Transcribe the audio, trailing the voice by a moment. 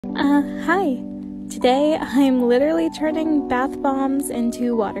Hi. Today I'm literally turning bath bombs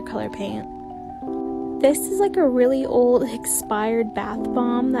into watercolor paint. This is like a really old expired bath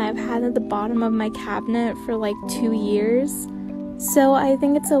bomb that I've had at the bottom of my cabinet for like 2 years. So I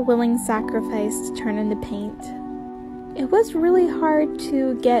think it's a willing sacrifice to turn into paint. It was really hard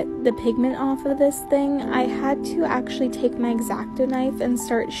to get the pigment off of this thing. I had to actually take my X-Acto knife and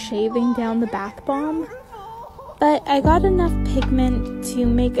start shaving down the bath bomb. But I got enough pigment to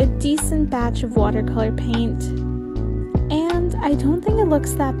make a decent batch of watercolor paint, and I don't think it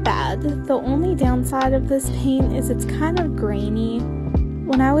looks that bad. The only downside of this paint is it's kind of grainy.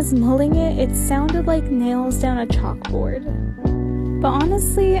 When I was mulling it, it sounded like nails down a chalkboard. But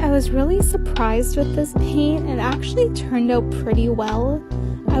honestly, I was really surprised with this paint. It actually turned out pretty well.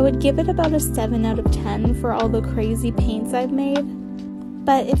 I would give it about a 7 out of 10 for all the crazy paints I've made.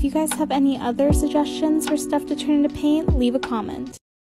 But if you guys have any other suggestions for stuff to turn into paint, leave a comment.